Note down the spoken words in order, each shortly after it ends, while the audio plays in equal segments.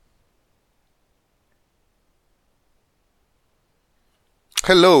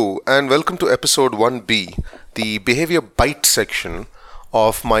Hello, and welcome to episode 1b, the behavior bite section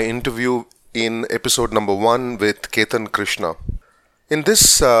of my interview in episode number 1 with Ketan Krishna. In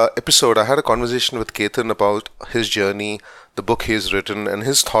this episode, I had a conversation with Ketan about his journey, the book he has written, and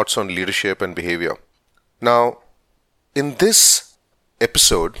his thoughts on leadership and behavior. Now, in this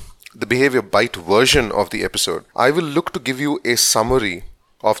episode, the behavior bite version of the episode, I will look to give you a summary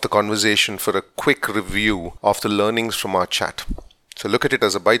of the conversation for a quick review of the learnings from our chat. So look at it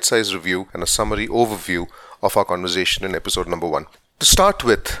as a bite-sized review and a summary overview of our conversation in episode number 1. To start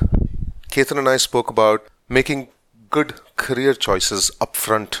with, Ketan and I spoke about making good career choices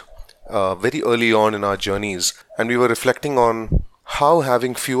upfront very early on in our journeys, and we were reflecting on how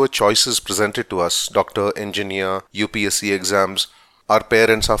having fewer choices presented to us, doctor, engineer, UPSC exams, our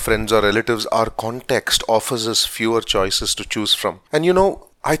parents, our friends, our relatives, our context offers us fewer choices to choose from. And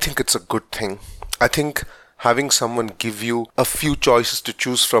I think it's a good thing. I think having someone give you a few choices to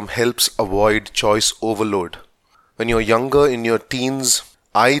choose from helps avoid choice overload. When you're younger, in your teens,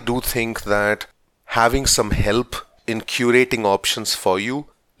 I do think that having some help in curating options for you,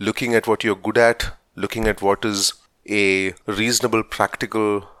 looking at what you're good at, looking at what is a reasonable,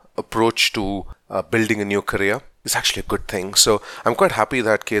 practical approach to building a new career is actually a good thing. So I'm quite happy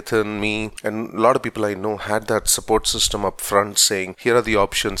that Ketan, me, and a lot of people I know had that support system up front saying, here are the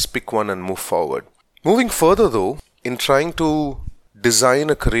options, pick one and move forward. Moving further though, in trying to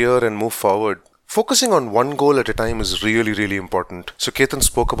design a career and move forward, focusing on one goal at a time is really, really important. So Ketan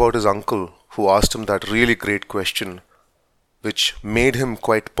spoke about his uncle who asked him that really great question, which made him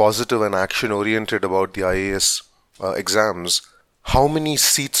quite positive and action-oriented about the IAS exams. How many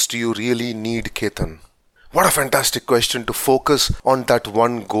seats do you really need, Ketan? What a fantastic question to focus on that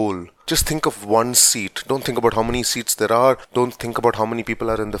one goal. Just think of one seat. Don't think about how many seats there are. Don't think about how many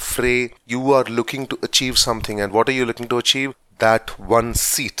people are in the fray. You are looking to achieve something. And what are you looking to achieve? That one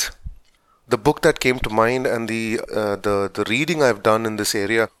seat. The book that came to mind and the reading I've done in this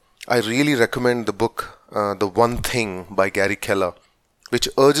area, I really recommend the book, The One Thing by Gary Keller, which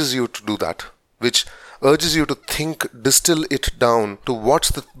urges you to do that. Which urges you to distill it down to what's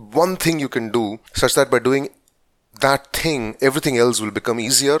the one thing you can do, such that by doing that thing, everything else will become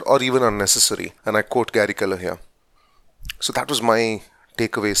easier or even unnecessary. And I quote Gary Keller here. So that was my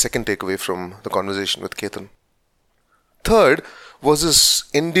second takeaway from the conversation with Ketan. Third was his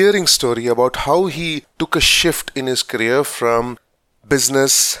endearing story about how he took a shift in his career from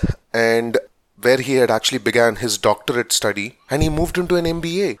business and where he had actually began his doctorate study, and he moved into an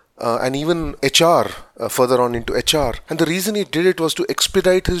MBA. And even HR, further on into HR. And the reason he did it was to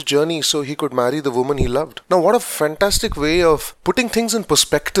expedite his journey so he could marry the woman he loved. Now, what a fantastic way of putting things in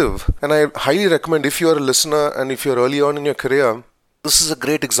perspective. And I highly recommend, if you're a listener and if you're early on in your career, this is a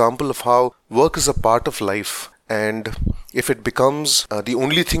great example of how work is a part of life. And if it becomes the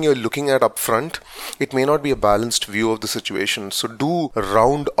only thing you're looking at up front, it may not be a balanced view of the situation. So do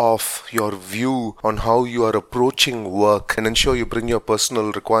round off your view on how you are approaching work and ensure you bring your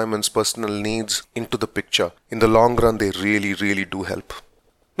personal requirements, personal needs into the picture. In the long run, they really, really do help.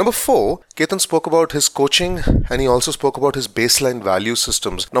 Number 4, Ketan spoke about his coaching, and he also spoke about his baseline value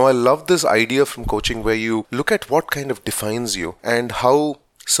systems. Now, I love this idea from coaching where you look at what kind of defines you and how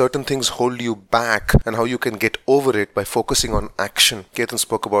certain things hold you back and how you can get over it by focusing on action. Ketan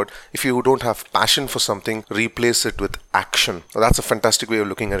spoke about if you don't have passion for something, replace it with action. Now, that's a fantastic way of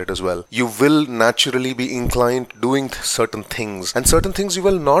looking at it as well. You will naturally be inclined to doing certain things, and certain things you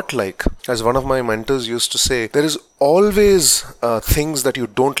will not like. As one of my mentors used to say, there is always things that you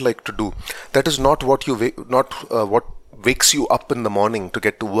don't like to do. That is not what what wakes you up in the morning to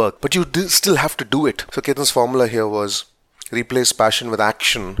get to work, but you still have to do it. So Ketan's formula here was, replace passion with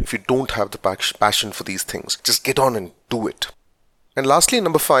action if you don't have the passion for these things. Just get on and do it. And lastly,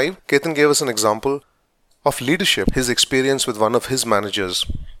 number 5, Ketan gave us an example of leadership, his experience with one of his managers,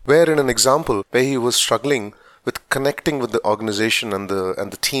 where in an example where he was struggling with connecting with the organization and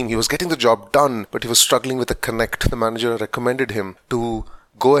the team. He was getting the job done, but he was struggling with the connect. The manager recommended him to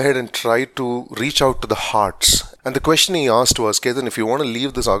go ahead and try to reach out to the hearts. And the question he asked was, Ketan, if you want to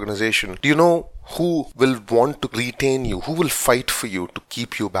leave this organization, do you know who will want to retain you? Who will fight for you to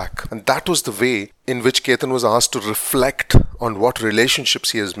keep you back? And that was the way in which Ketan was asked to reflect on what relationships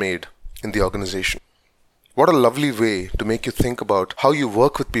he has made in the organization. What a lovely way to make you think about how you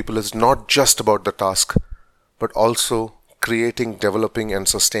work with people is not just about the task, but also creating, developing, and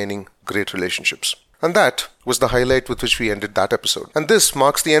sustaining great relationships. And that was the highlight with which we ended that episode. And this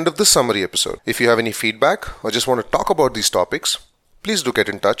marks the end of this summary episode. If you have any feedback or just want to talk about these topics, please do get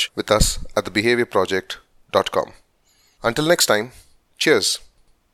in touch with us at thebehaviorproject.com. Until next time, cheers.